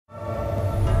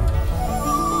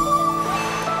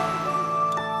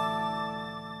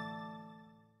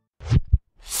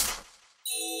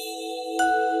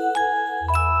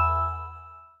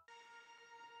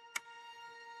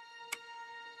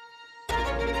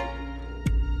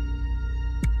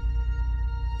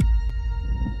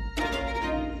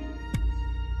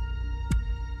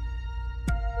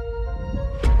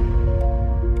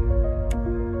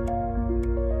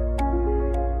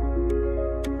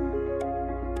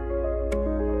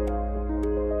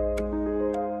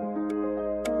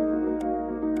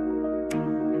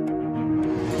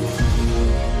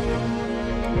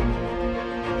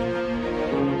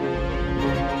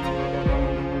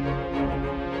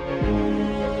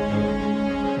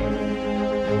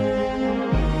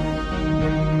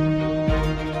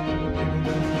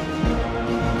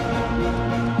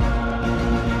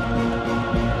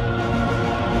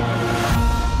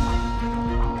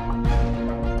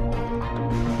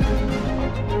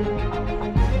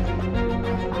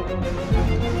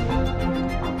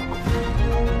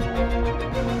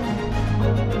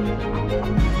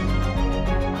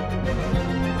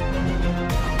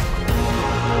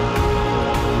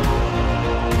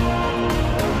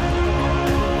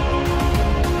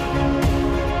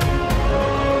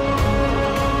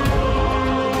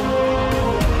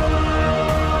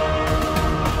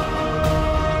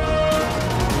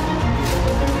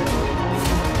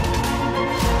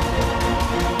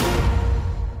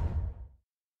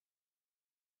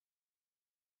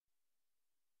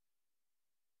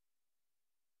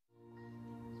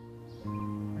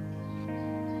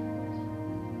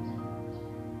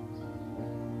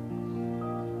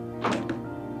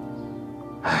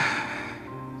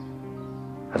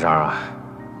小张啊，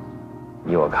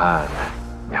依我看，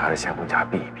你还是先回家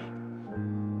避一避。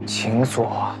秦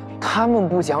所，他们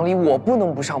不讲理，我不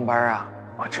能不上班啊。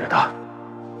我知道。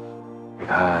你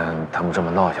看他们这么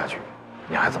闹下去，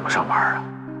你还怎么上班啊？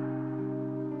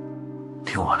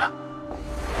听我的，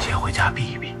先回家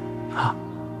避一避啊。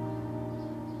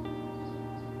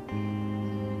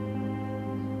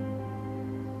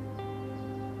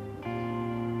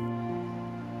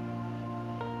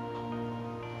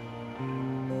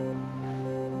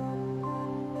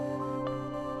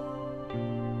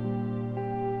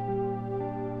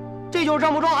 这就是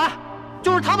张伯仲，哎，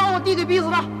就是他把我弟给逼死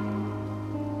的。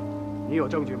你有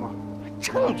证据吗？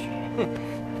证据？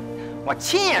我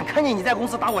亲眼看见你在公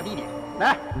司打我弟弟。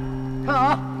来，看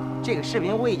啊，这个视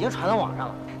频我已经传到网上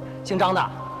了。姓张的，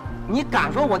你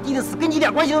敢说我弟弟死跟你一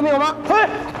点关系都没有吗？嘿，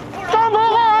张鹏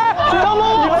浩，哎，张鹏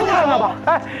浩，你们看看吧，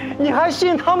哎，你还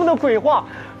信他们的鬼话？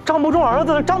张伯仲儿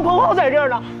子张鹏浩在这儿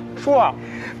呢。叔，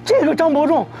这个张伯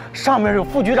仲上面有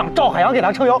副局长赵海洋给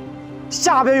他撑腰。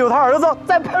 下边有他儿子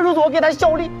在派出所给他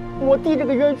效力，我弟这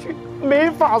个冤屈没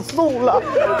法诉了，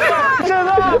真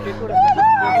的。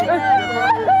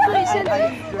所以现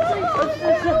在，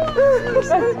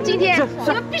今天你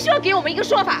们必须要给我们一个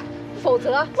说法，否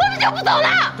则我们就不走了。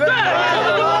对，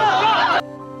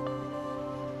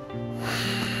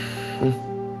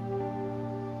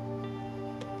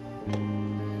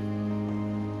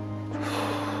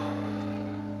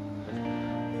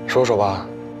说说吧，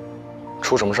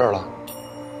出什么事儿了？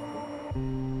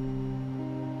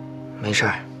 没事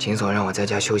儿，秦总让我在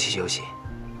家休息休息，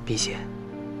避邪。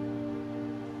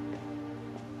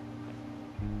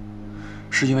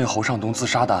是因为侯尚东自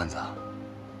杀的案子。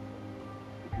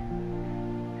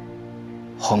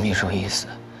侯秘书一死，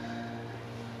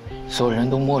所有人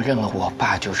都默认了我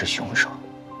爸就是凶手。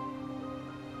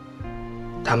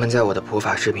他们在我的普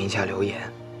法视频下留言，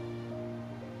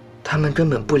他们根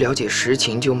本不了解实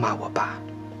情就骂我爸，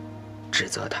指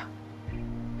责他。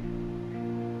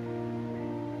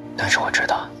 但是我知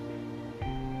道，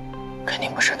肯定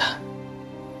不是他。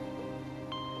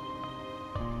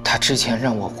他之前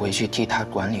让我回去替他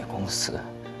管理公司，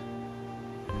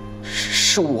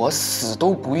是我死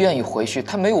都不愿意回去，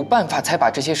他没有办法才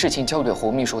把这些事情交给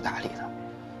侯秘书打理的。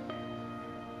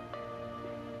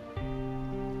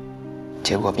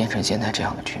结果变成现在这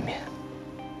样的局面，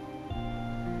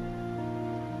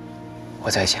我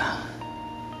在想，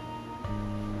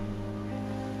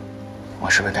我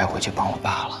是不是该回去帮我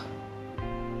爸了？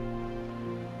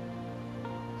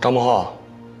 张鹏浩，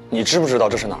你知不知道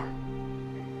这是哪儿？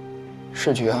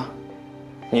市局啊。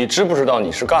你知不知道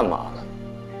你是干嘛的？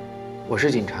我是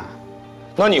警察。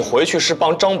那你回去是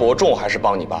帮张伯仲还是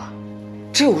帮你爸？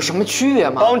这有什么区别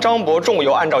吗？帮张伯仲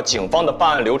要按照警方的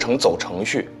办案流程走程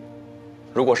序，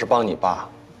如果是帮你爸，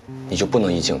你就不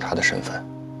能以警察的身份，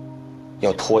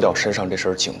要脱掉身上这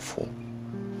身警服。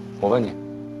我问你，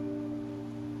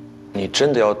你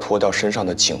真的要脱掉身上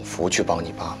的警服去帮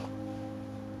你爸吗？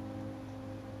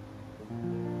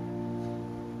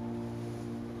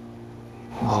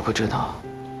 我不知道，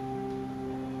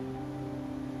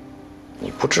你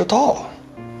不知道？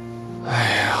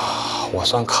哎呀，我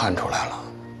算看出来了。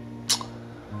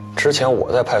之前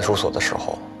我在派出所的时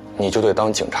候，你就对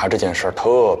当警察这件事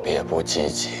特别不积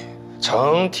极，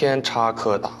成天插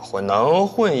科打诨，能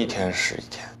混一天是一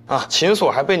天啊！秦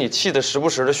所还被你气得时不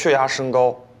时的血压升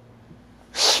高。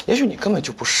也许你根本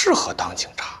就不适合当警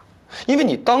察，因为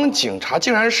你当警察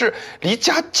竟然是离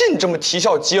家近这么啼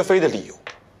笑皆非的理由。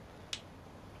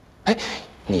 哎，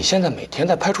你现在每天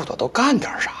在派出所都干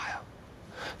点啥呀？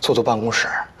坐坐办公室，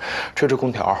吹吹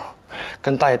空调，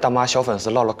跟大爷大妈、小粉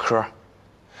丝唠唠嗑。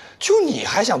就你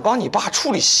还想帮你爸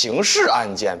处理刑事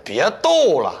案件？别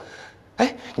逗了！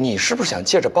哎，你是不是想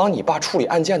借着帮你爸处理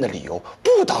案件的理由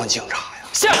不当警察呀？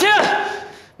夏天，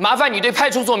麻烦你对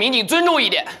派出所民警尊重一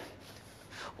点。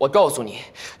我告诉你，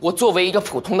我作为一个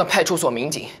普通的派出所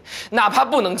民警，哪怕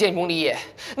不能建功立业，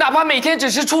哪怕每天只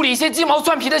是处理一些鸡毛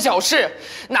蒜皮的小事，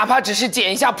哪怕只是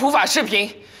剪一下普法视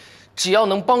频，只要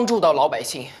能帮助到老百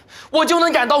姓，我就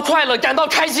能感到快乐，感到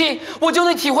开心，我就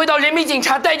能体会到人民警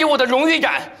察带给我的荣誉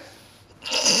感。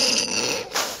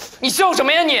你笑什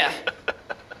么呀你？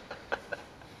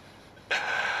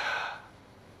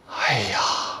哎呀，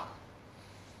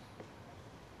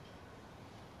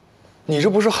你这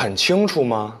不是很清楚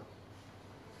吗？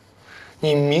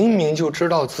你明明就知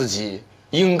道自己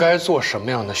应该做什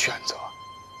么样的选择，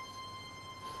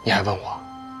你还问我？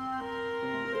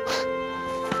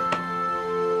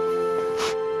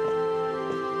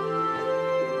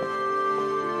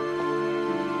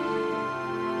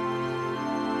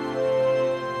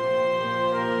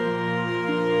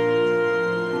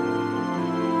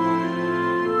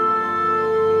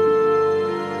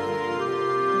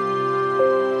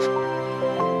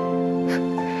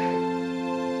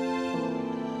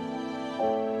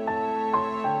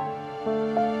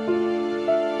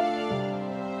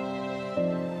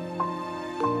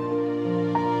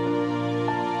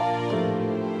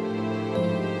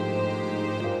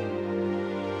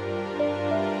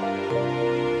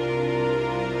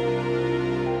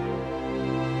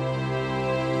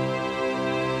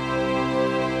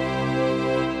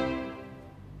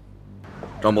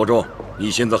张伯仲，你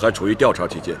现在还处于调查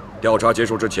期间，调查结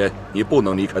束之前，你不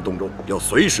能离开东州，要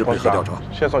随时配合调查。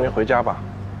先送您回家吧。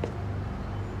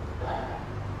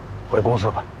回公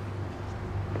司吧。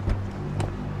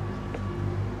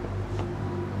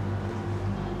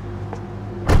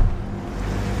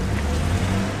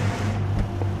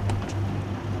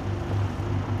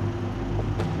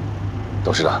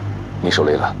董事长，你受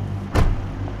累了。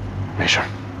没事。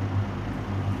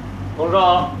董事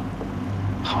长，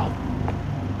好。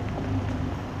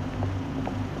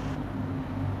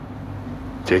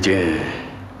最近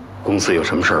公司有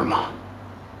什么事儿吗？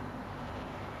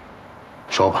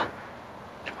说吧。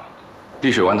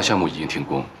丽水湾的项目已经停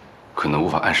工，可能无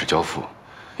法按时交付，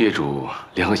业主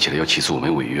联合起来要起诉我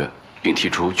们违约，并提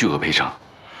出巨额赔偿。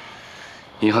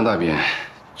银行那边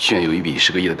现有一笔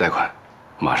10个亿的贷款，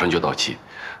马上就到期，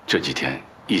这几天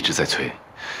一直在催。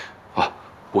啊，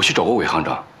我去找过韦行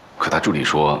长，可他助理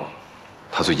说，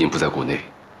他最近不在国内，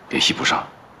联系不上。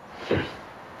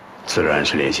自然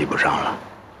是联系不上了。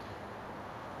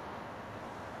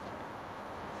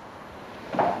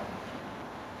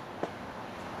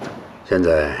现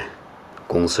在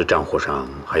公司账户上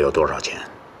还有多少钱？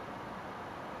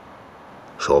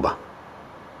说吧。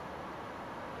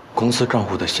公司账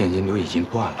户的现金流已经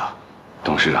断了。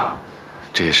董事长，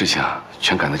这些事情啊，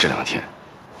全赶在这2天，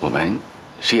我们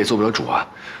谁也做不了主啊。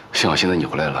幸好现在你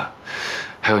回来了，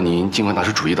还有您尽快拿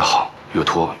出主意的好，越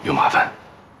拖越麻烦。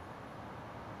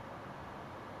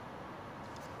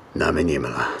那没你们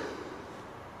了，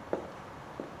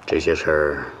这些事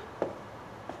儿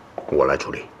我来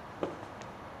处理。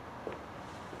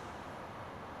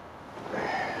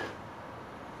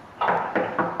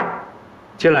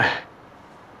进来。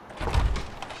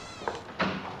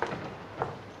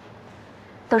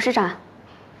董事长，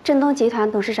振东集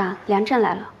团董事长梁振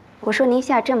来了。我说您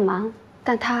下正忙，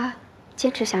但他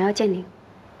坚持想要见您。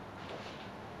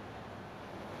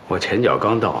我前脚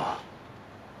刚到，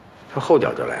他后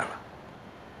脚就来了。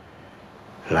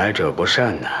来者不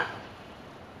善呐。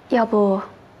要不，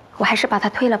我还是把他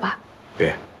推了吧。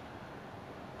别。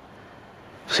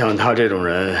像他这种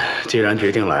人，既然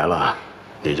决定来了，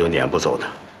你就撵不走他。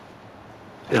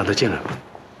让他进来吧。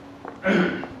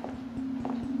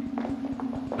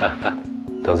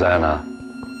都在呢。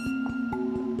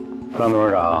方董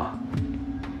事长，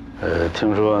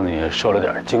听说你受了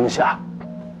点惊吓，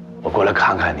我过来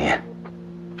看看你。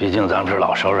毕竟咱们是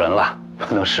老熟人了，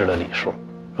不能失了礼数，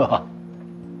是吧？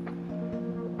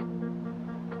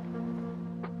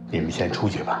你们先出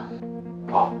去吧。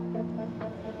好。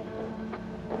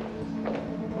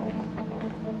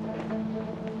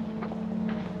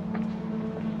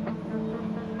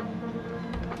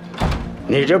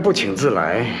你这不请自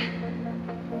来，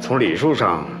从礼数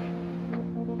上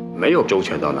没有周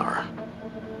全到哪儿啊？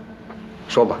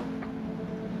说吧，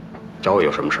找我有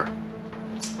什么事儿？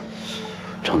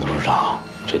张董事长，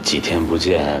这几天不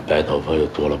见，白头发又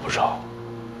多了不少，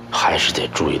还是得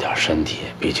注意点身体，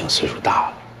毕竟岁数大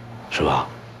了，是吧？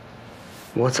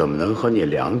我怎么能和你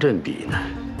梁振比呢？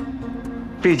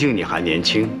毕竟你还年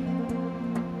轻，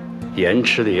盐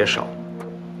吃的也少。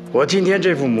我今天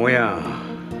这副模样，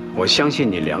我相信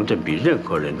你梁振比任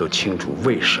何人都清楚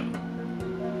为什么。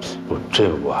这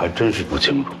个我还真是不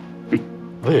清楚，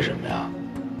为什么呀？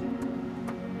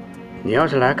你要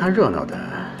是来看热闹的，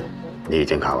你已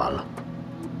经看完了，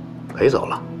可以走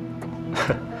了。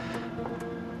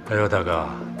哎呦，大哥，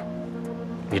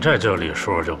你这就礼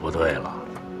数就不对了。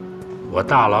我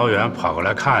大老远跑过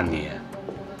来看你，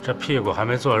这屁股还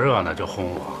没坐热呢就轰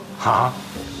我啊！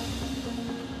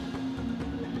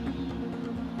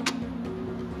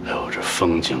哎呦，这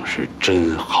风景是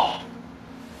真好。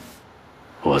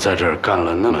我在这儿干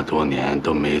了那么多年，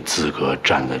都没资格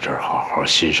站在这儿好好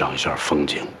欣赏一下风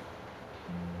景。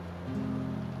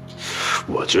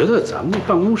我觉得咱们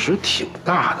办公室挺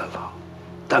大的了，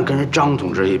但跟人张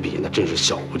同志一比，那真是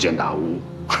小巫见大巫，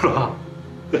是吧？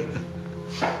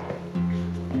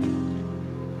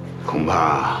恐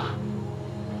怕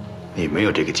你没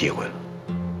有这个机会了。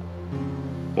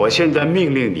我现在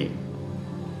命令你，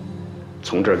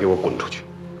从这儿给我滚出去！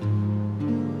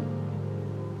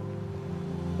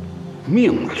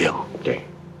命令？对。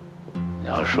你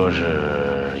要说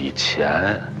是以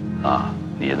前啊，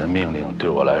你的命令对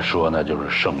我来说那就是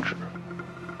圣旨。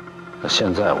那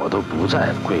现在我都不在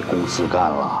贵公司干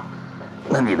了，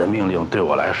那你的命令对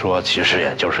我来说其实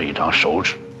也就是一张手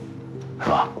指，是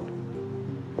吧？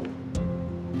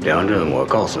梁振，我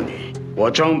告诉你，我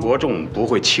张伯仲不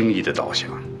会轻易的倒下，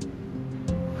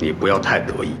你不要太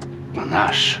得意。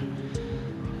那是，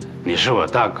你是我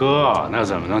大哥，那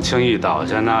怎么能轻易倒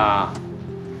下呢？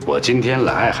我今天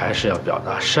来还是要表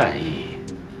达善意，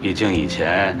毕竟以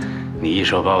前你一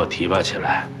手把我提拔起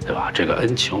来，对吧？这个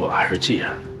恩情我还是记着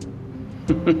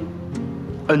呢。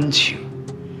恩情，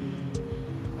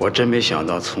我真没想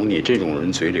到从你这种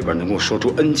人嘴里边能够说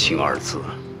出恩情二字。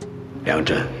梁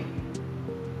振，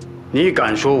你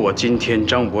敢说我今天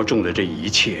张伯仲的这一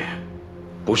切，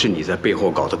不是你在背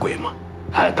后搞的鬼吗？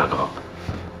哎，大哥，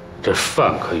这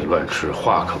饭可以乱吃，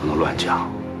话可不能乱讲。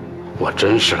我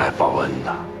真是来报恩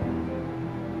的。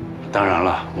当然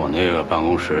了，我那个办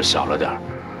公室小了点，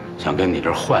想跟你这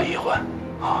儿换一换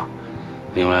啊。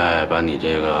另外，把你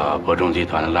这个伯仲集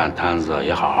团的烂摊子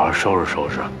也好好收拾收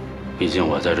拾。毕竟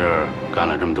我在这儿干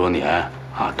了这么多年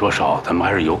啊，多少咱们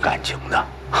还是有感情的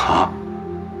啊。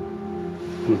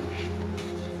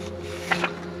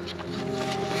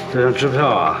这张支票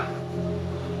啊，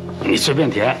你随便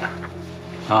填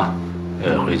啊。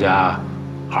回家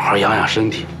好好养养身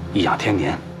体，颐养天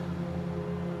年。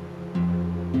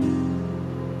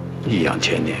颐养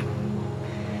天年。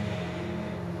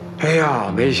哎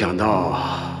呀，没想到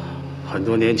很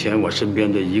多年前我身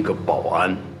边的一个保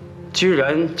安，居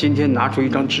然今天拿出一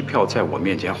张支票在我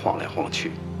面前晃来晃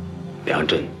去。梁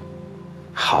振，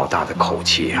好大的口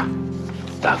气呀！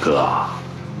大哥，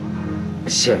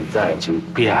现在已经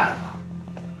变了，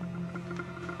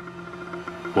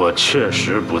我确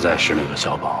实不再是那个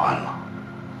小保安了，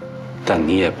但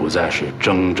你也不再是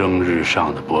蒸蒸日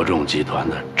上的伯仲集团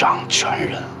的掌权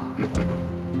人了。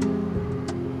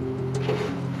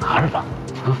拿着吧，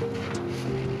啊，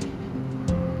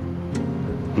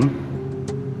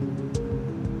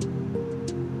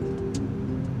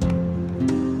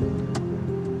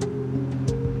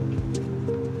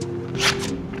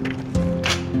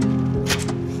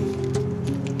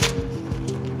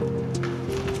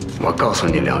我告诉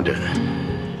你，梁振，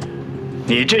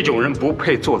你这种人不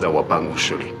配坐在我办公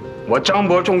室里。我张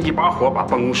伯仲一把火把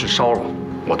办公室烧了，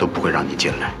我都不会让你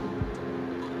进来。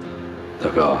大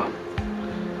哥，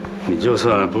你就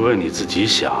算不为你自己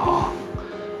想，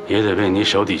也得为你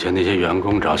手底下那些员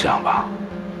工着想吧。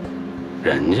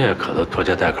人家可都拖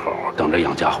家带口，等着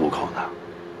养家糊口呢。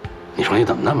你说你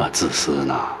怎么那么自私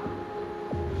呢？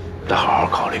得好好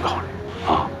考虑考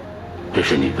虑啊！这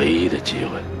是你唯一的机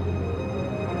会。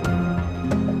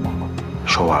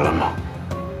说完了吗？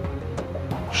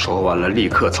说完了，立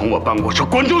刻从我办公室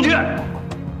滚出去！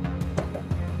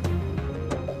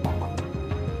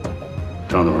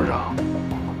张董事长，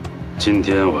今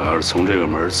天我要是从这个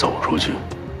门走出去，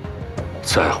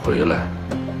再回来，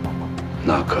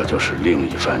那可就是另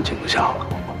一番景象了。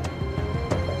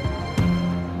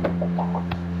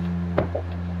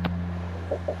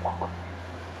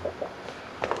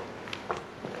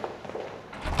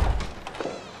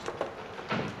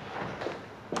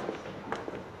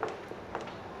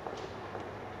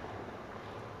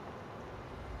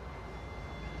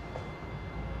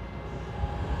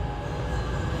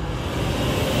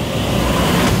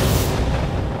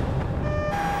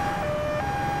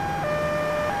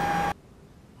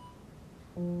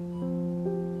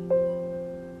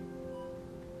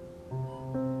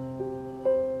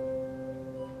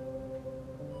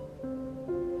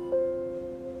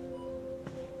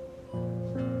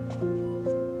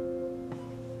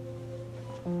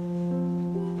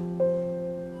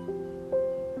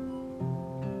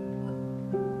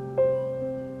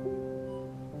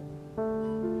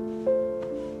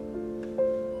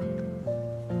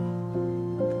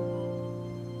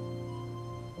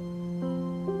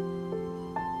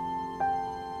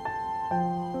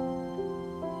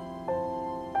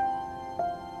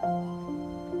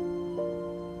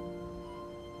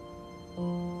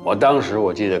我当时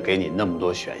我记得给你那么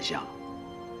多选项，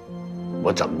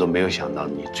我怎么都没有想到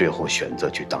你最后选择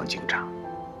去当警察。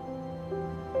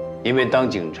因为当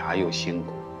警察又辛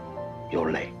苦又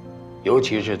累，尤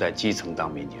其是在基层当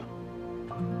民警。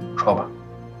说吧，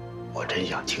我真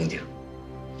想听听。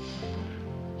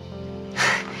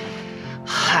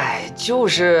嗨，就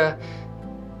是，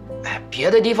别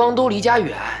的地方都离家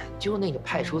远，就那个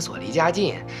派出所离家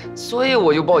近，所以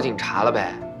我就报警察了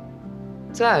呗。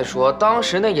再说当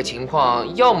时那个情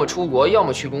况，要么出国，要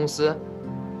么去公司，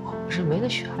我不是没得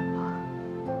选吗？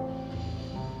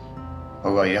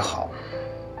不过也好，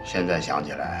现在想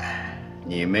起来，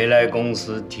你没来公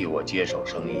司替我接手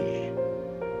生意，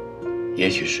也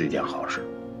许是一件好事。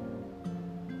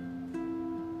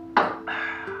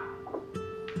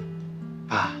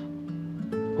爸，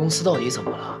公司到底怎么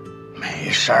了？没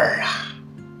事儿啊，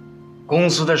公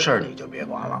司的事儿你就别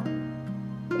管了。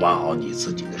管好你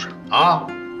自己的事啊！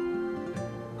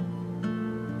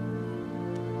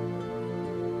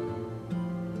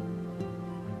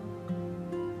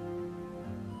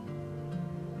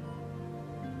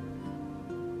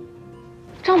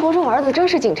张伯仲儿子真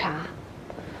是警察，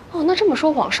哦，那这么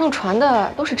说，网上传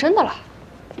的都是真的了？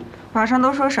网上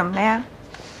都说什么了呀？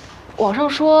网上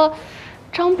说，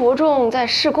张伯仲在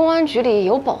市公安局里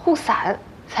有保护伞，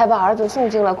才把儿子送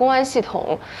进了公安系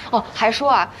统。哦，还说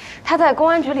啊，他在公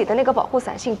安局里的那个保护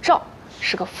伞姓赵，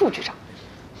是个副局长，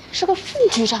是个副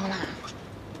局长呢。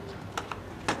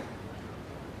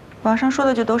网上说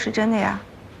的就都是真的呀？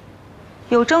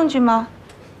有证据吗？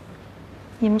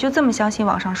你们就这么相信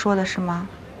网上说的是吗？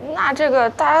那这个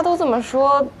大家都这么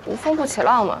说，风不起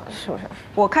浪嘛，是不是？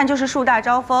我看就是树大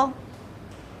招风，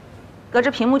隔着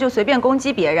屏幕就随便攻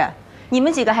击别人，你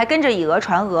们几个还跟着以讹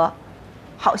传讹，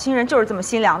好心人就是这么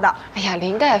心凉的。哎呀，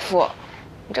林大夫，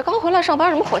你这刚回来上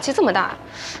班，怎么火气这么大？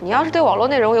你要是对网络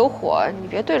内容有火，你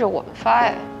别对着我们发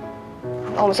呀。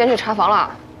那我们先去查房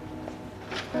了。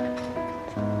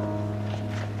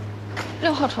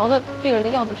6号床的病人的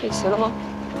样子配齐了吗？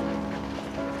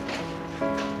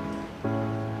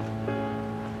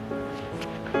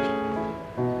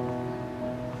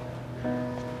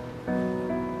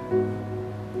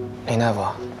林大夫，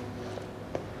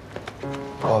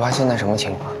我爸现在什么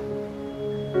情况？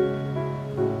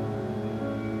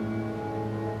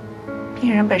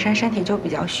病人本身身体就比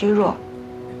较虚弱，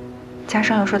加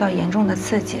上又受到严重的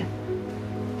刺激，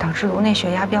导致颅内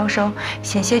血压飙升，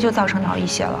险些就造成脑溢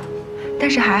血了。但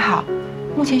是还好，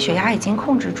目前血压已经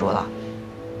控制住了，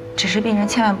只是病人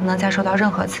千万不能再受到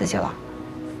任何刺激了，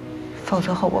否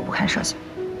则后果不堪设想。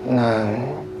那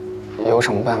有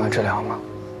什么办法治疗吗？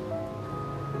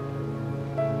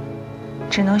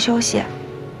只能休息，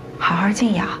好好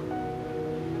静养。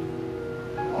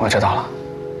我知道了，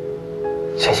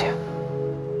谢谢。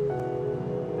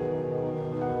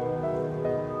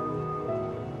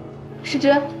师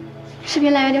之，视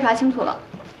频来源调查清楚了。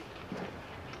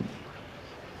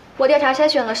我调查筛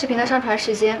选了视频的上传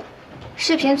时间，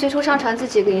视频最初上传自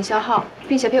几个营销号，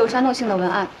并且配有煽动性的文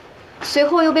案，随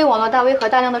后又被网络大 V 和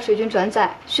大量的水军转载，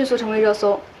迅速成为热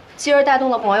搜，继而带动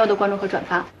了网友的关注和转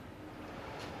发。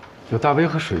有大 V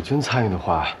和水军参与的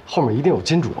话，后面一定有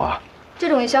金主啊。这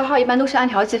种营销号一般都是按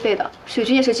条计费的，水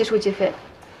军也是基数计费。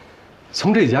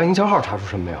从这几家营销号查出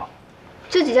什么没有？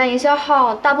这几家营销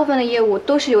号大部分的业务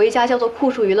都是由一家叫做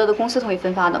酷暑娱乐的公司统一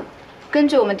分发的。根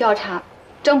据我们调查，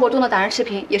张伯仲的打人视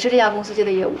频也是这家公司接的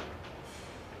业务。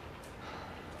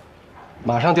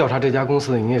马上调查这家公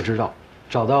司的营业执照，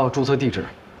找到注册地址，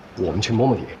我们去摸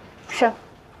摸底。是。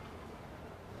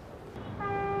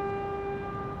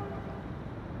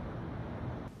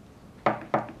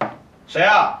谁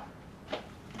啊？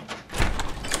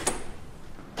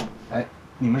哎，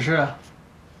你们是？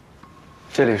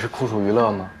这里是酷暑娱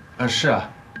乐吗？是啊。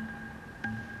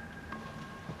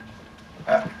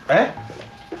哎，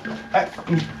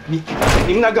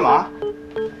你们来干嘛？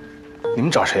你们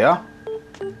找谁啊？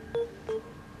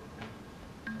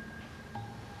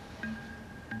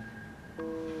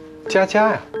佳佳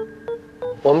呀，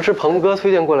我们是鹏哥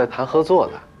推荐过来谈合作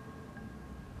的。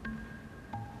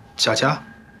佳佳？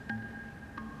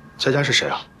佳佳是谁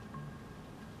啊？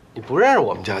你不认识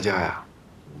我们佳佳呀？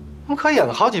我们可演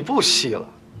了好几部戏了，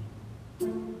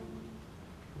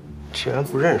居然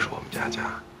不认识我们佳佳，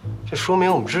这说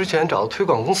明我们之前找的推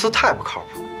广公司太不靠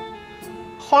谱，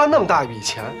花了那么大一笔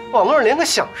钱，网络上连个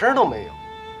响声都没有。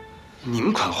你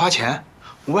们肯花钱，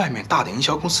外面大的营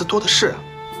销公司多的是，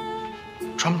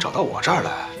专门找到我这儿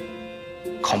来，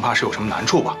恐怕是有什么难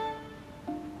处吧？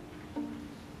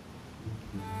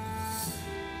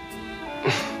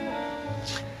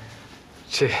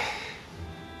这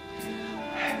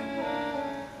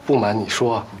不瞒你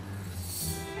说，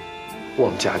我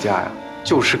们佳佳呀，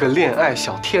就是个恋爱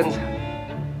小天才。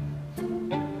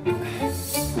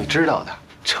你知道的，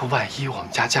这万一我们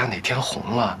佳佳哪天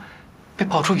红了，被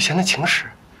爆出以前的情史，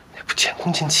那不前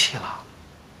功尽弃了？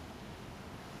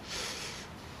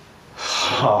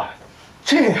啊，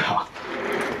这样，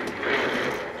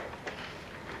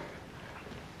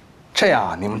这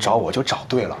样你们找我就找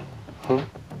对了。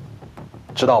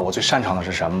知道我最擅长的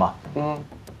是什么吗？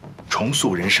重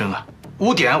塑人生啊！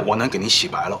污点我能给您洗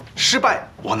白了，失败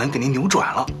我能给您扭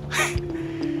转了。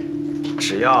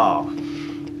只要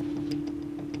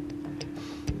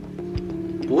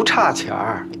不差钱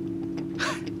儿。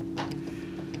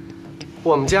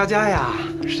我们佳佳呀，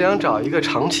是想找一个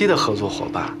长期的合作伙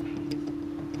伴。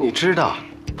你知道，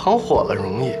捧火了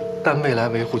容易，但未来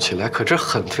维护起来可是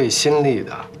很费心力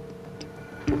的。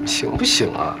行不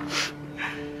行啊？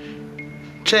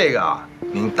这个啊，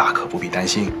您大可不必担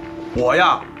心。我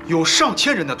呀，有上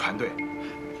千人的团队，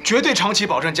绝对长期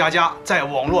保证佳佳在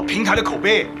网络平台的口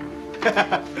碑。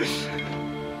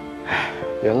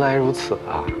原来如此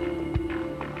啊！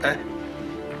哎，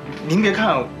您别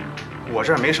看我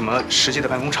这儿没什么实际的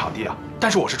办公场地啊，但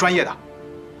是我是专业的。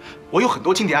我有很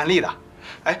多经典案例的。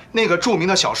哎，那个著名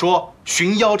的小说《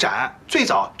寻妖斩》最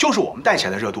早就是我们带起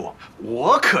来的热度。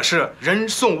我可是人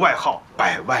送外号“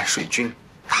百万水军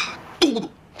大都督”。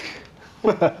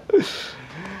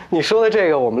你说的这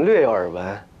个我们略有耳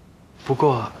闻，不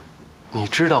过，你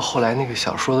知道后来那个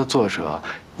小说的作者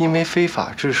因为非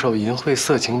法制售淫秽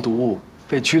色情毒物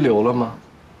被拘留了吗？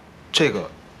这个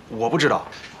我不知道。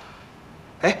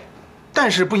哎，但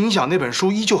是不影响那本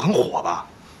书依旧很火吧？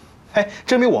哎，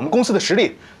证明我们公司的实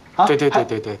力。啊，对。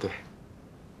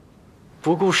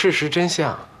不顾事实真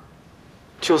相，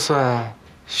就算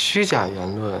虚假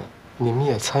言论，你们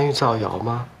也参与造谣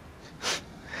吗？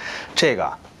这个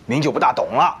您就不大懂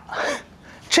了。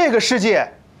这个世界，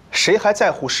谁还在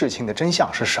乎事情的真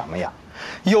相是什么呀？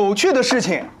有趣的事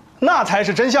情，那才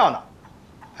是真相呢。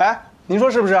哎，您说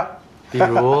是不是？比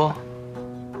如，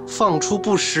放出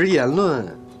不实言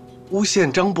论，诬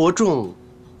陷张伯仲，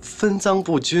分赃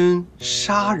不均，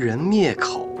杀人灭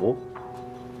口。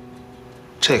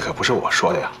这可不是我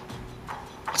说的呀。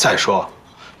再说，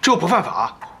这不犯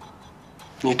法。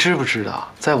你知不知道，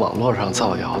在网络上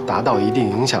造谣达到一定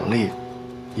影响力，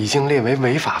已经列为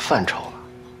违法范畴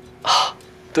了。啊，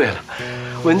对了，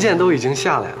文件都已经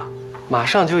下来了，马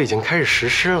上就已经开始实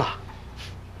施了。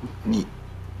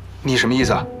你什么意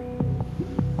思啊？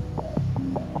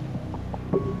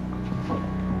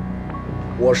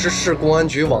我是市公安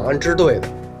局网安支队的。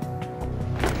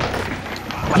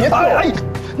别打我！哎，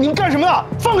你们干什么呢？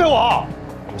放开我！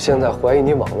我们现在怀疑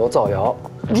你网络造谣。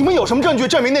你们有什么证据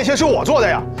证明那些是我做的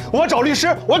呀？我要找律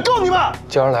师，我要告你们！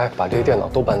叫人来把这些电脑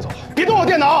都搬走。别动我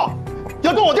电脑！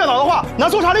要动我电脑的话，拿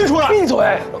搜查令出来！闭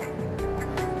嘴！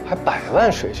还百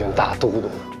万水军大都督，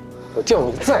我叫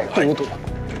你再都督！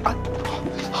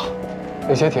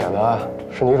那些帖子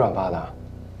是你转发的？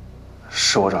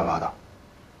是我转发的。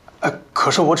哎，可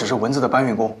是我只是文字的搬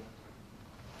运工。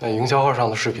那营销号上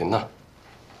的视频呢？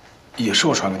也是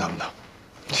我传给他们的。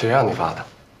谁让你发的？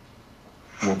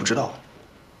我不知道。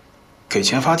给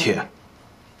钱发帖，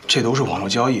这都是网络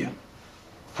交易，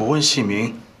不问姓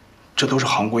名，这都是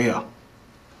行规啊。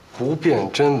不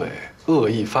辨真伪，恶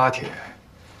意发帖，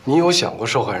你有想过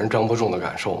受害人张伯仲的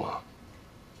感受吗？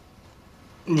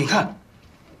你看，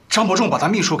张伯仲把他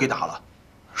秘书给打了，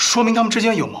说明他们之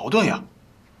间有矛盾呀。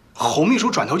侯秘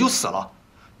书转头就死了，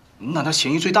那他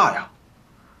嫌疑最大呀。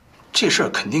这事儿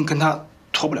肯定跟他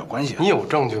脱不了关系。你有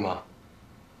证据吗？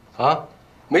啊，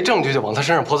没证据就往他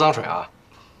身上泼脏水啊？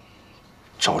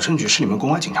找证据是你们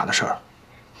公安警察的事儿，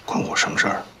关我什么事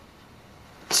儿？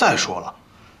再说了，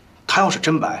他要是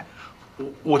真白，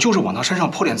我就是往他身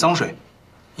上泼点脏水，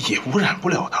也污染不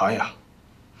了他呀。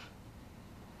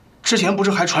之前不是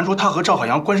还传说他和赵海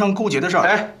洋官商勾结的事儿？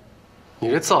哎，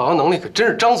你这造谣能力可真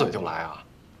是张嘴就来啊！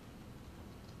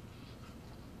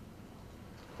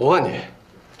我问你，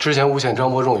之前诬陷张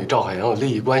伯仲与赵海洋有利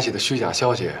益关系的虚假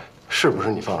消息，是不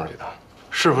是你放出去的？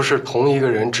是不是同一个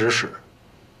人指使？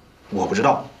我不知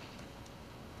道。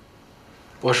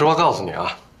我实话告诉你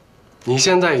啊，你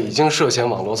现在已经涉嫌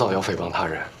网络造谣诽谤他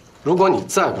人。如果你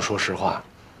再不说实话，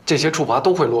这些处罚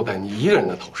都会落在你一个人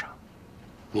的头上。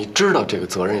你知道这个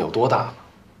责任有多大吗？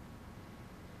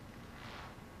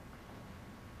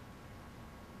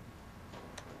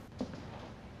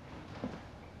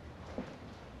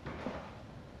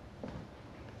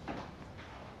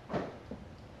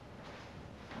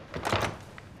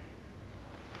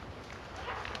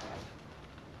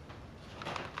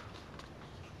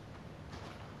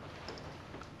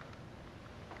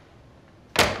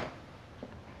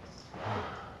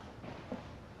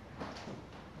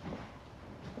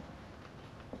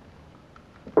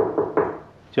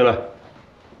进来。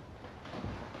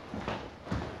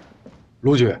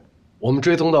卢局，我们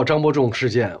追踪到张伯仲事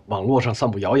件网络上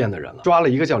散布谣言的人了，抓了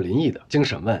一个叫林毅的。经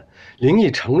审问，林毅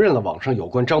承认了网上有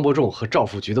关张伯仲和赵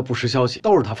副局的不实消息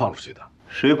都是他放出去的。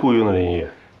谁雇佣的林毅？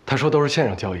他说都是线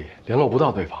上交易，联络不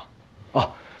到对方。啊，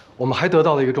我们还得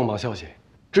到了一个重磅消息：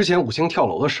之前5星跳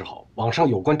楼的时候，网上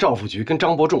有关赵副局跟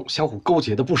张伯仲相互勾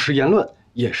结的不实言论，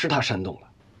也是他煽动的。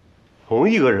同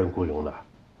一个人雇佣的。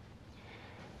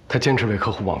他坚持为客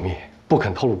户保密，不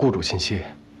肯透露雇主信息。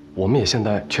我们也现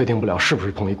在确定不了是不是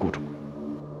同一雇主。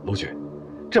卢局，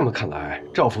这么看来，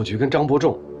赵副局跟张伯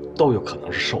仲都有可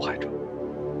能是受害者。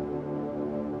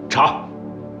查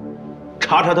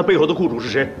他背后的雇主是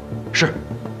谁？是。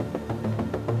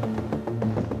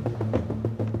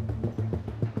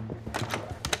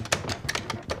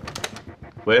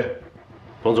喂，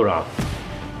冯组长，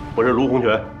我是卢洪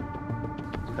权。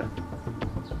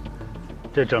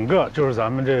这整个就是咱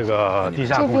们这个地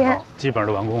下工厂基本上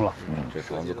都完工了。这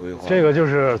房子规划，这个就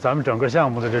是咱们整个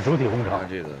项目的这主体工程。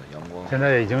这个阳光，现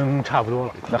在已经差不多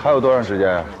了。那还有多长时间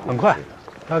呀？很快，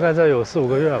大概再有4、5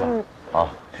个月吧。啊，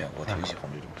我挺喜欢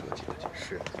这种折戟的解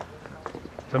释。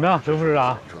怎么样，刘副市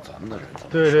长？你说咱们的人怎么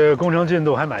对这个工程进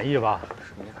度还满意吧？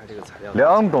您看这个材料。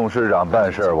梁董事长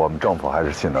办事，我们政府还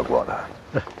是信得过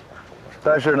的。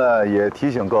但是呢，也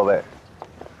提醒各位，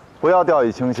不要掉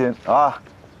以轻心啊！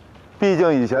毕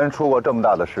竟以前出过这么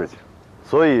大的事情，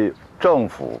所以政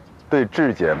府对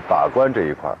质检把关这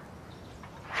一块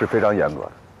是非常严格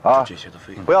的啊！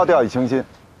不要掉以轻心。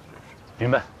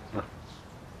明白。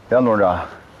梁董事长，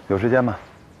有时间吗？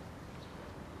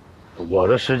我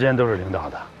的时间都是领导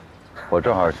的。我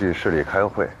正好去市里开个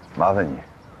会，麻烦你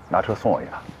拿车送我一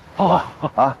趟。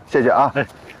好啊，谢谢啊。哎，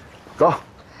走。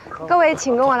各位，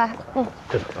请跟我来。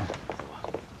这个。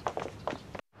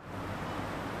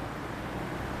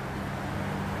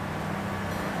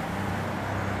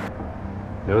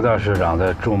刘大市长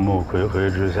在众目睽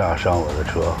睽之下上我的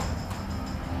车，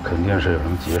肯定是有什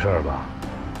么急事儿吧？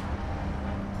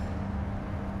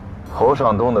侯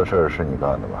尚东的事是你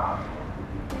干的吧？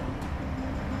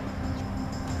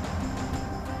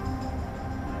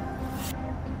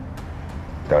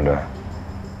梁震，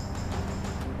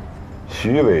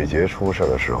徐伟杰出事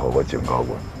的时候，我警告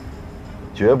过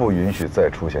你，绝不允许再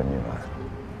出现命案。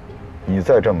你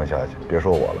再这么下去，别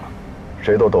说我了，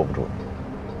谁都斗不住你。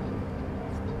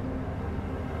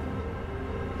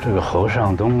这个侯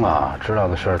尚东啊，知道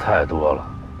的事儿太多了。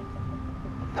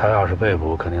他要是被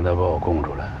捕，肯定得把我供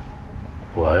出来。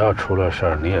我要出了事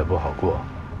儿，你也不好过。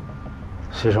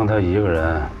牺牲他一个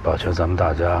人，保全咱们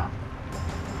大家，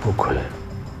不亏。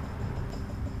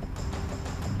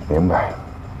明白。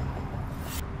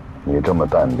你这么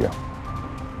淡定，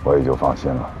我也就放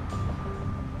心了。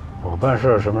我办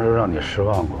事什么时候让你失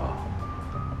望过？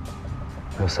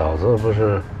那嫂子不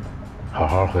是好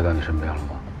好回到你身边了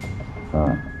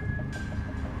吗？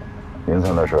林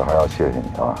森的事还要谢谢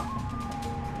你啊。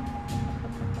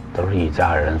都是一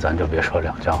家人，咱就别说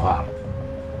两家话了。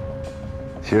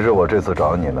其实我这次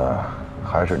找你呢，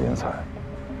还是林灿。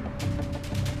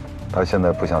他现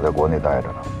在不想在国内待着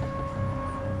了，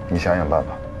你想想办法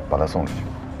把他送出去。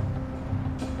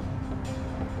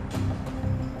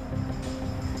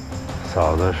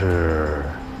嫂子是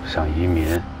想移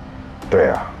民？对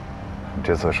呀，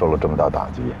这次受了这么大打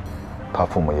击，他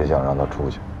父母也想让他出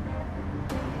去。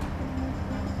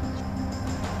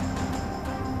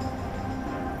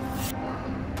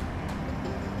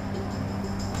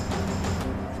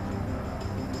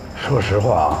说实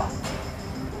话啊，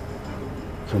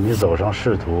就你走上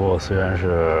仕途，虽然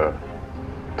是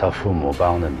他父母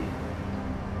帮的你，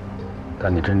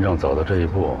但你真正走到这一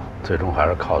步，最终还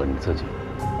是靠了你自己。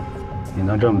你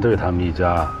能这么对他们一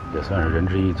家，也算是仁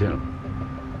至义尽了。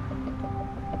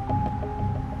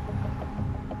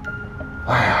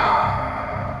哎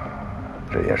呀，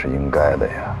这也是应该的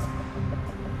呀。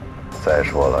再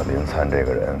说了，林灿这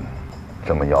个人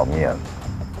这么要面子，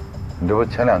你这不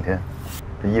前2天，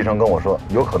这医生跟我说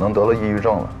有可能得了抑郁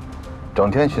症了，整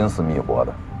天寻死觅活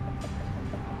的。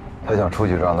他想出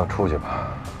去就让他出去吧，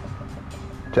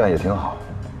这样也挺好，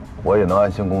我也能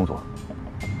安心工作。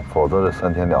否则这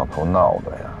3天2头闹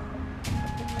的呀，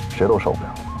谁都受不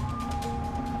了。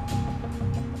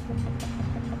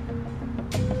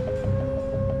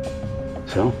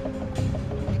行，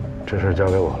这事交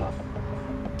给我了。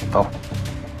好，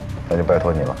那就拜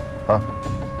托你了啊。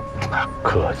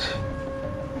客气，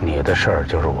你的事儿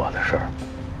就是我的事儿。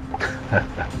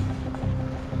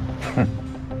哼。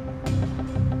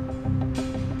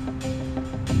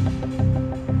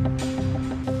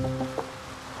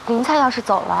林灿要是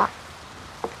走了，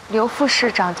刘副市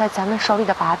长在咱们手里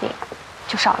的把柄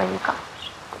就少了一个。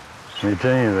你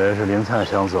真以为是林灿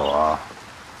想走啊？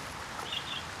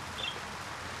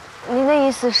您的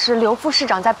意思是刘副市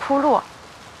长在铺路？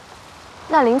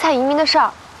那林灿移民的事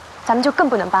儿，咱们就更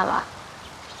不能办了。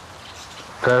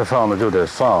该放的就得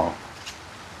放，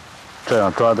这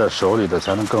样抓在手里的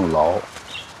才能更牢。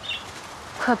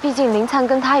可毕竟林灿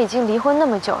跟他已经离婚那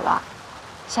么久了，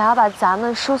想要把咱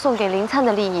们输送给林灿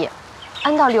的利益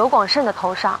安到刘广胜的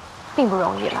头上，并不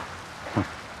容易了。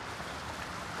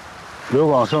刘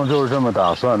广胜就是这么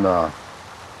打算的。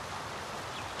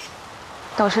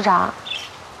董事长，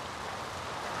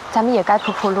咱们也该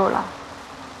铺路了。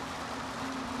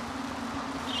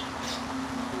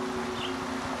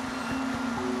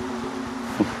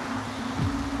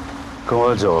跟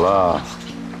我久了，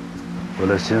我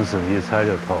的心思你一猜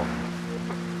就透。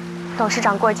董事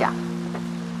长过奖。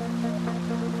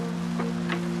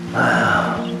哎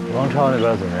呀，王超那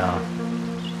边怎么样？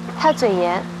他嘴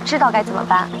严，知道该怎么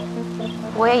办。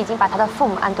我也已经把他的父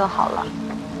母安顿好了，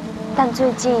但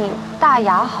最近大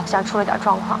牙好像出了点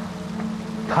状况。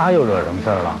他又惹什么事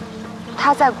儿了？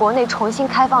他在国内重新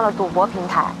开放了赌博平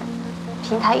台，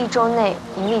平台1周内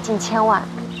盈利近1000万。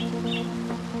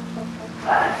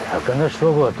哎，我跟他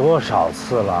说过多少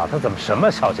次了，他怎么什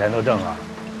么小钱都挣啊？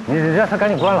你让他赶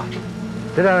紧关了，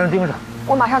别再让人盯上。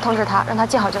我马上通知他，让他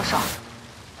见好就收。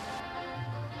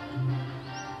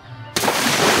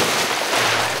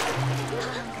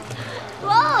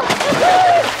哇！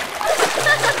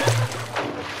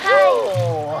嗨！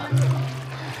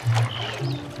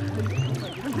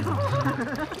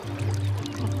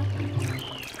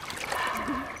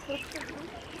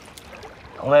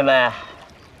童妹妹，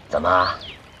怎么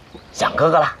想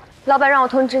哥哥了？老板让我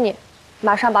通知你，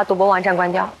马上把赌博网站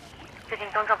关掉。最近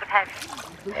东州不太平。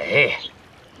哎，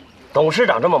董事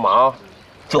长这么忙，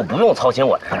就不用操心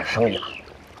我这点生意了。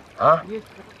啊，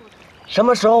什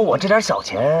么时候我这点小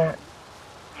钱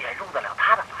也入得了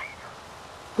他的法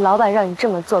眼？老板让你这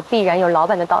么做，必然有老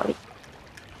板的道理。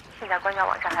现在关掉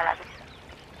网站还来得及。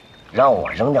让我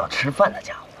扔掉吃饭的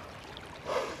家伙，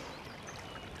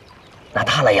那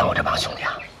他来养我这帮兄弟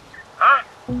啊？啊，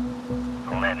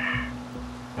童妹妹，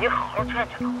你好好劝劝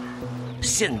他们。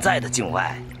现在的境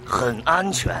外很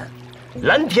安全，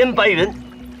蓝天白云，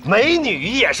美女与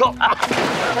野兽。哎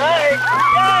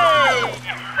哎！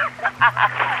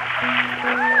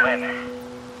童妹妹，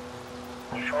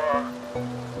你说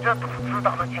这赌资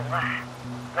到了境外，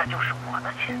那就是我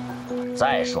的钱。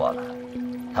再说了，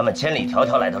他们千里迢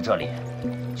迢来到这里，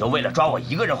就为了抓我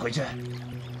一个人回去？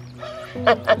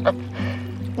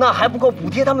那还不够补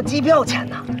贴他们机票钱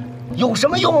呢，有什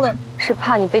么用呢？是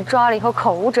怕你被抓了以后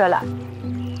口无遮拦。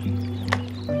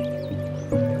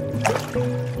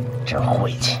真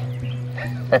晦气！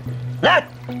来，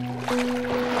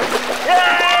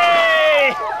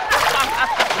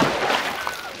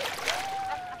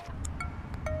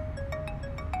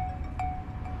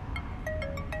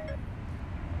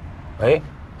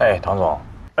哎，唐总，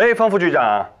哎，方副局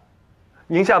长，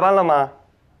您下班了吗？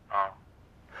啊，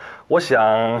我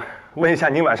想问一下，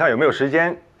您晚上有没有时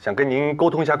间，想跟您沟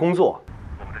通一下工作？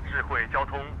我们的智慧交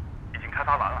通已经开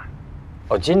发完了。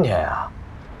哦，今天呀？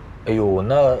哎呦，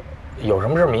那有什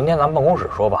么事明天咱们办公室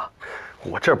说吧。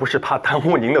我这不是怕耽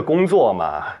误您的工作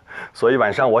嘛，所以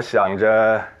晚上我想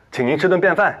着请您吃顿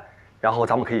便饭，然后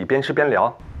咱们可以边吃边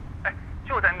聊。哎，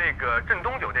就在那个振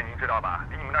东酒店，您知道吧？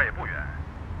离你们那儿也不远，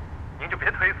您就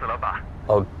别推辞了吧。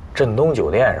哦，振东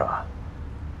酒店是吧？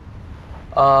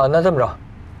啊，那这么着，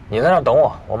你在那儿等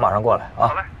我，我马上过来啊。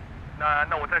好嘞，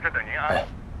那我在这等您啊。哎。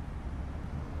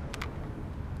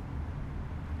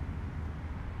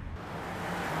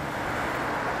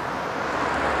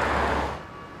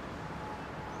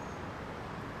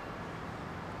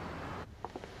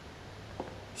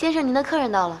先生，您的客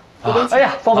人到了，里边请。哎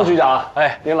呀，方副局长，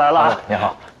哎，您来了啊！您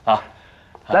好啊，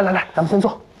来，咱们先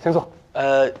坐，先坐。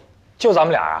就咱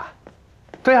们俩啊？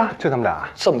对啊，就咱们俩。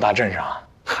这么大阵仗，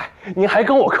嗨，您还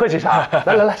跟我客气啥？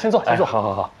来，先坐，先坐。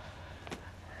好。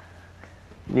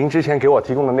您之前给我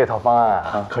提供的那套方案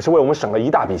啊，可是为我们省了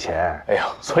一大笔钱。哎呦，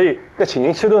所以那请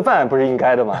您吃顿饭不是应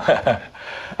该的吗？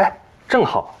哎，正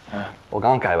好，我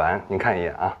刚刚改完，您看一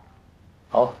眼啊。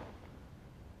好。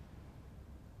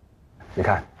你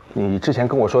看，你之前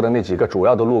跟我说的那几个主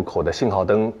要的路口的信号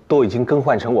灯都已经更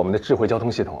换成我们的智慧交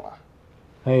通系统了。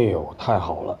哎呦，太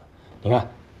好了！你看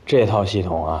这套系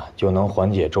统啊，就能缓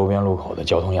解周边路口的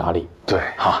交通压力。对，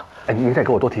好，哎，您再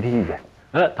给我多提意见。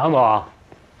唐总，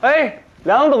哎，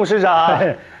梁董事长，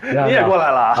你也过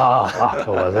来了啊！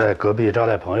我在隔壁招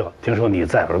待朋友，听说你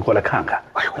在，我过来看看。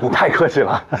哎呦，你太客气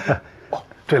了。哦，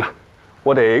对了，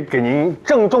我得给您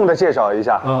郑重的介绍一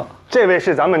下。这位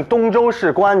是咱们东州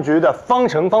市公安局的方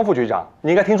程方副局长，你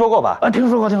应该听说过吧？啊，听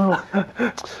说过。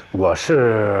我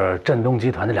是振东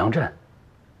集团的梁振，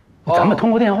咱们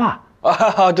通过电话。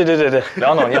啊，对，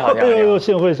梁总你好，哎呦，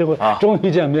幸会，终于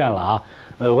见面了啊！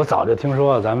我早就听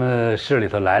说咱们市里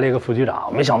头来了一个副局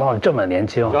长，没想到这么年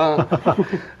轻。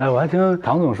哎，我还听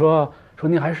唐总说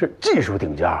您还是技术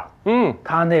顶尖。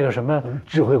他那个什么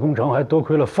智慧工程还多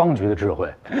亏了方局的智慧。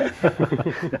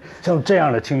像这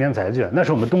样的青年才俊，那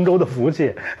是我们东州的福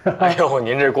气。哎呦，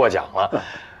您这过奖了，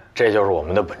这就是我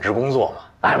们的本职工作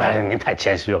嘛。哎，您太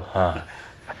谦虚了啊！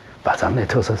把咱们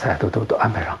那特色菜都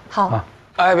安排上。好啊。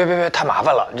哎，别，太麻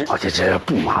烦了。这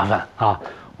不麻烦啊！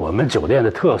我们酒店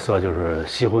的特色就是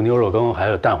西湖牛肉羹，还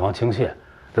有蛋黄青蟹，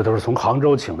这都是从杭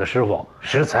州请的师傅，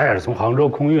食材也是从杭州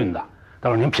空运的。到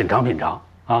时候您品尝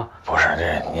啊！不是，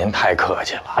这您太客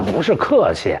气了。不是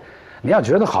客气，你要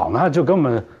觉得好呢，就给我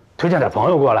们推荐点朋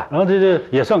友过来，然后这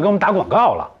也算给我们打广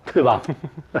告了，对吧？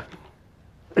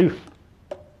哎呦，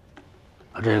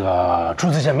这个初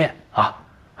次见面啊，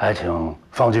还请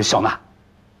方局笑纳。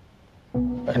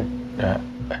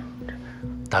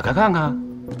打开看看。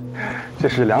这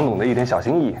是梁总的一点小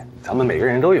心意，咱们每个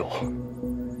人都有。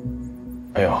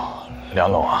哎呦，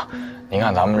梁总啊，您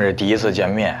看咱们这第一次见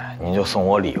面，您就送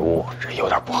我礼物，这有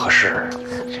点不合适。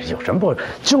这有什么不？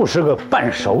就是个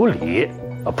伴手礼，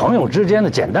朋友之间的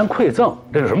简单馈赠，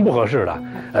这有什么不合适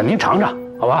的？您尝尝，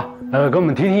好吧？给我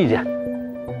们提意见。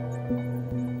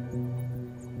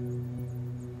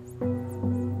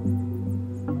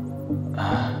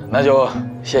那就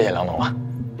谢谢梁总了。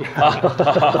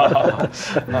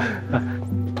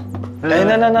哎，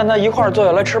那一块儿坐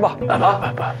下来吃吧。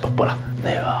不了，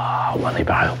那个我那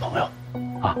边还有朋友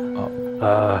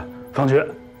啊。方局，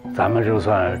咱们就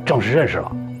算正式认识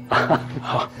了。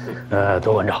好，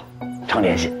多关照，常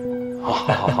联系。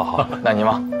好，那您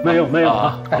忙。没有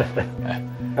啊。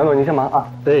梁总您先忙啊。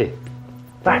对，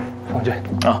来，方局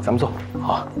啊，咱们坐。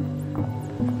好，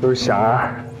就是想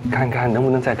啊。看看能不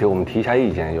能再给我们提一下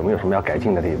意见，有没有什么要改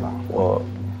进的地方？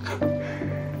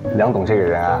梁总这个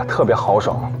人啊，特别豪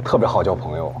爽，特别好交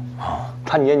朋友啊。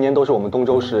他年年都是我们东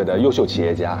州市的优秀企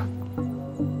业家。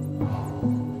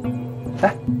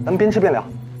来，咱们边吃边聊。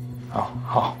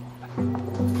好。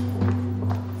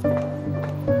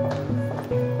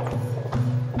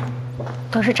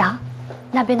董事长，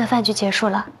那边的饭局结束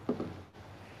了。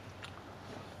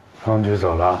方局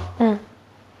走了。嗯。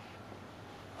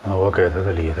那我给他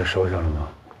的礼他收下了吗？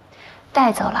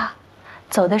带走了，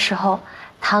走的时候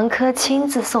唐科亲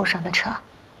自送上的车。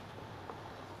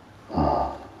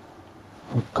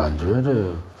我感觉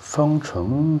这方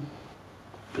程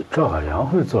比赵海洋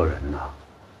会做人呢，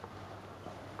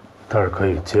倒是可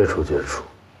以接触接触。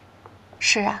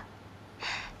是啊，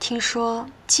听说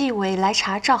纪委来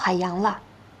查赵海洋了，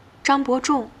张伯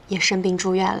仲也生病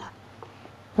住院了。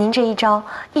您这一招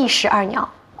一石二鸟，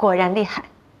果然厉害。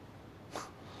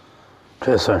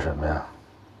这算什么呀？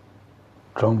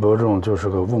张伯仲就是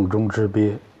个瓮中之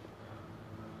鳖。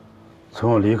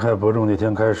从我离开伯仲那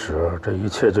天开始，这一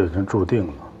切就已经注定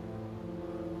了。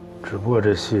只不过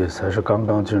这戏才是刚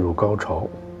刚进入高潮。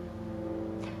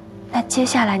那接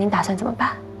下来您打算怎么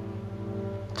办？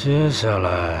接下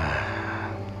来，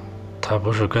他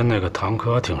不是跟那个唐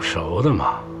科挺熟的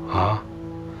吗？啊，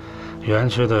园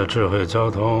区的智慧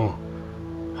交通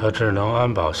和智能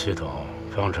安保系统，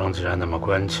方程既然那么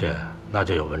关切。那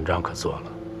就有文章可做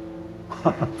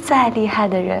了。再厉害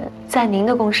的人，在您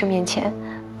的公事面前，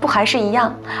不还是一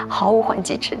样毫无还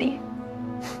击之力？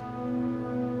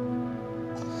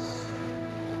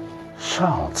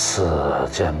上次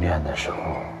见面的时候，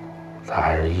他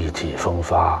还是意气风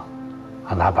发，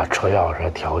还拿把车钥匙来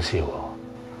调戏我。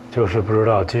就是不知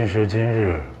道今时今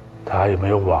日，他还有没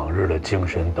有往日的精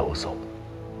神抖擞。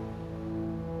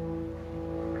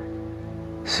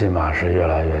戏码是越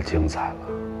来越精彩了。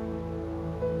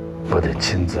我得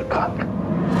亲自看看。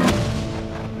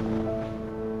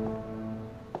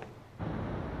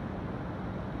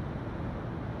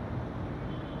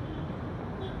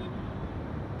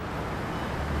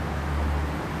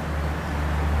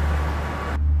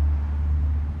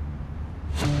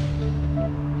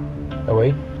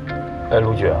喂，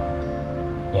卢局，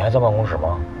你还在办公室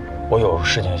吗？我有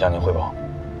事情向您汇报。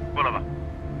过来吧。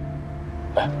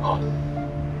好。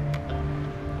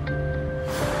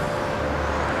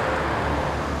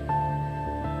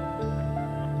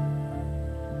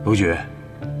卢局，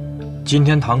今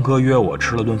天唐科约我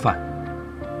吃了顿饭，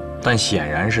但显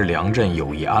然是梁振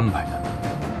有意安排的。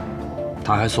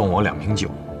他还送我2瓶酒，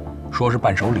说是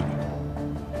伴手礼，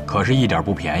可是一点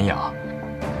不便宜啊。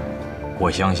我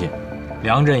相信，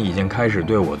梁振已经开始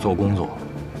对我做工作。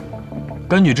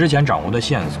根据之前掌握的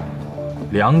线索，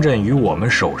梁振与我们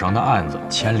手上的案子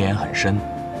牵连很深，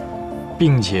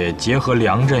并且结合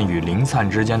梁振与林灿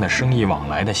之间的生意往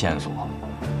来的线索，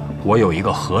我有一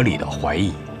个合理的怀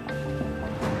疑。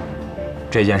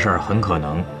这件事儿很可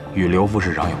能与刘副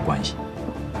市长有关系。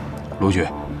卢局，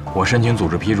我申请组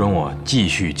织批准我继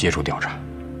续接触调查。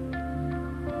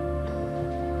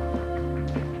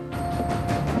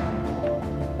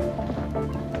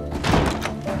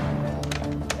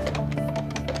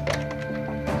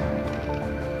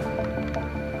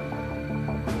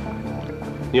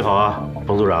你好啊，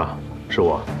彭组长，是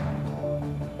我。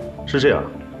是这样，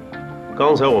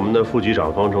刚才我们的副局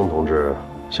长方程同志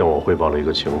向我汇报了一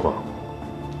个情况，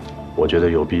我觉得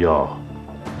有必要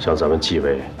向咱们纪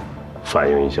委反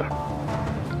映一下。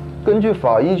根据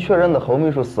法医确认的侯秘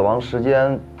书死亡时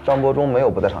间，张伯忠没有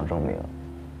不在场证明。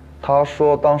他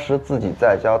说当时自己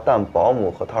在家，但保姆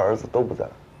和他儿子都不在。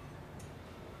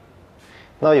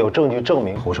那有证据证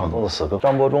明侯少东的死跟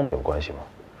张伯忠有关系吗？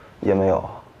也没有。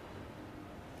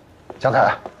江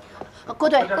凯，郭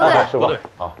队，是吧？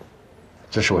好，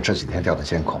这是我这几天调的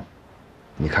监控，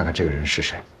你看看这个人是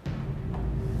谁？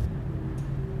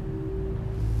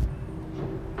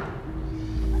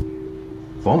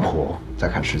王普，再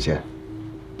看时间，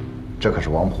这可是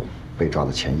王普被抓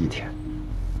的前1天。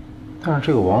但是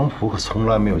这个王普可从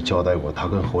来没有交代过他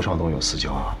跟侯尚东有私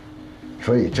交啊，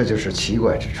所以这就是奇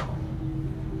怪之处。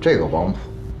这个王普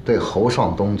对侯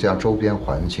尚东家周边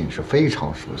环境是非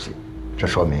常熟悉，这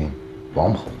说明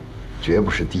王普绝不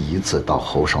是第一次到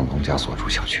侯尚东家所住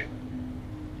小区。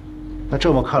那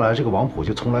这么看来，这个王普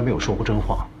就从来没有说过真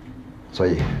话。所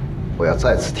以，我要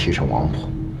再次提醒王普，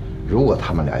如果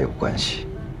他们俩有关系，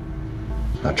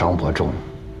那张伯仲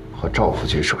和赵副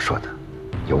局所说的，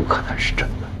有可能是真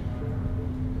的。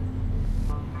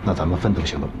那咱们分头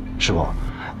行动，师傅，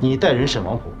你带人审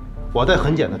王普，我带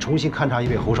痕检的重新勘察一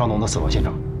遍侯尚东的死亡现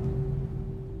场。